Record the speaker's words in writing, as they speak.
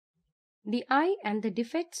The eye and the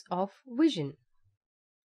defects of vision.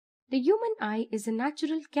 The human eye is a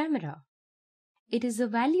natural camera. It is a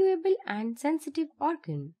valuable and sensitive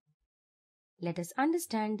organ. Let us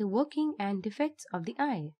understand the working and defects of the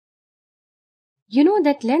eye. You know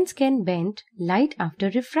that lens can bend light after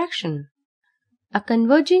refraction. A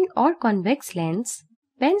converging or convex lens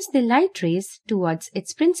bends the light rays towards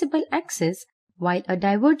its principal axis, while a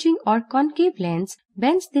diverging or concave lens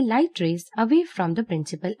bends the light rays away from the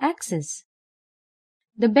principal axis.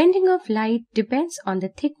 The bending of light depends on the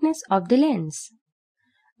thickness of the lens.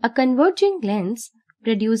 A converging lens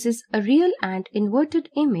produces a real and inverted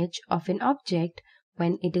image of an object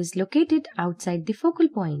when it is located outside the focal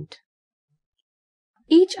point.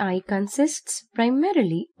 Each eye consists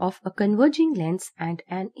primarily of a converging lens and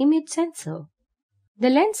an image sensor. The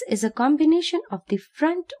lens is a combination of the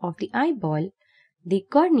front of the eyeball, the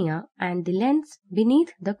cornea, and the lens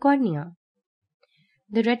beneath the cornea.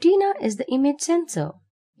 The retina is the image sensor.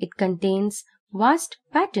 It contains vast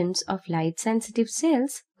patterns of light-sensitive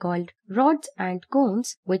cells called rods and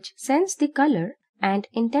cones which sense the color and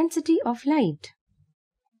intensity of light.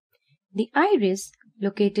 The iris,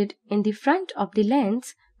 located in the front of the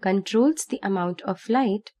lens, controls the amount of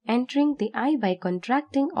light entering the eye by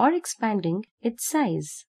contracting or expanding its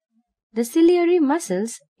size. The ciliary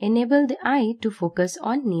muscles enable the eye to focus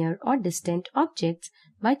on near or distant objects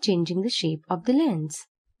by changing the shape of the lens.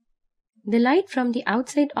 The light from the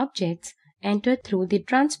outside objects enter through the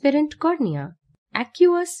transparent cornea,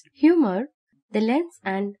 aqueous humor, the lens,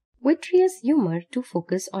 and vitreous humor to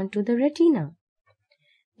focus onto the retina.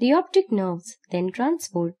 The optic nerves then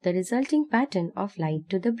transport the resulting pattern of light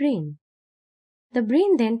to the brain. The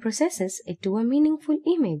brain then processes it to a meaningful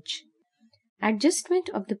image. Adjustment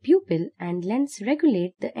of the pupil and lens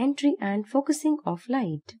regulate the entry and focusing of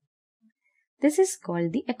light. This is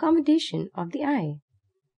called the accommodation of the eye.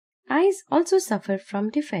 Eyes also suffer from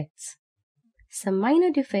defects. Some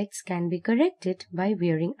minor defects can be corrected by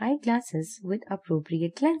wearing eyeglasses with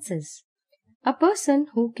appropriate lenses. A person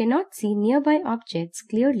who cannot see nearby objects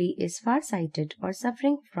clearly is farsighted or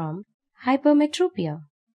suffering from hypermetropia.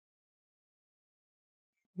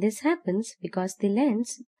 This happens because the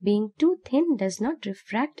lens, being too thin, does not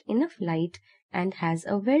refract enough light and has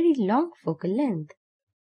a very long focal length.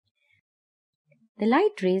 The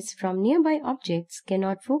light rays from nearby objects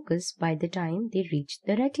cannot focus by the time they reach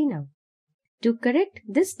the retina. To correct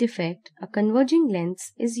this defect, a converging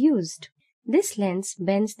lens is used. This lens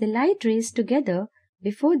bends the light rays together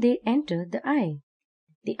before they enter the eye.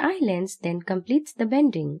 The eye lens then completes the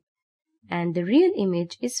bending, and the real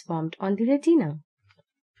image is formed on the retina.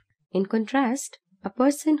 In contrast, a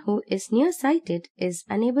person who is nearsighted is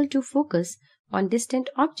unable to focus on distant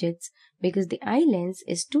objects because the eye lens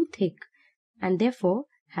is too thick and therefore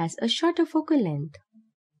has a shorter focal length.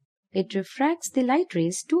 It refracts the light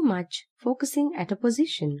rays too much, focusing at a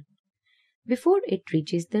position before it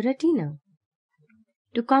reaches the retina.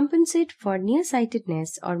 To compensate for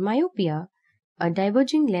nearsightedness or myopia, a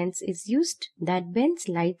diverging lens is used that bends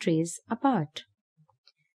light rays apart.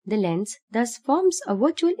 The lens thus forms a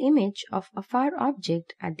virtual image of a far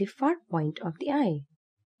object at the far point of the eye.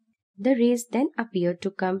 The rays then appear to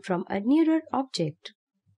come from a nearer object.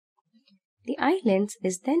 The eye lens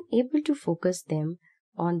is then able to focus them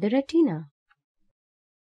on the retina.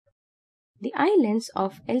 The eye lens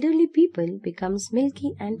of elderly people becomes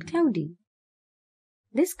milky and cloudy.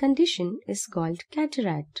 This condition is called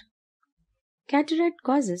cataract. Cataract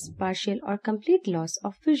causes partial or complete loss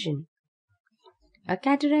of vision. A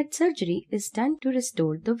cataract surgery is done to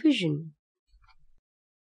restore the vision.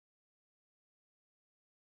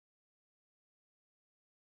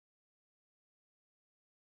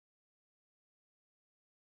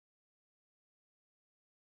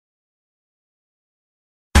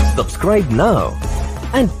 Subscribe now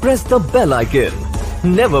and press the bell icon.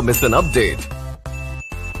 Never miss an update.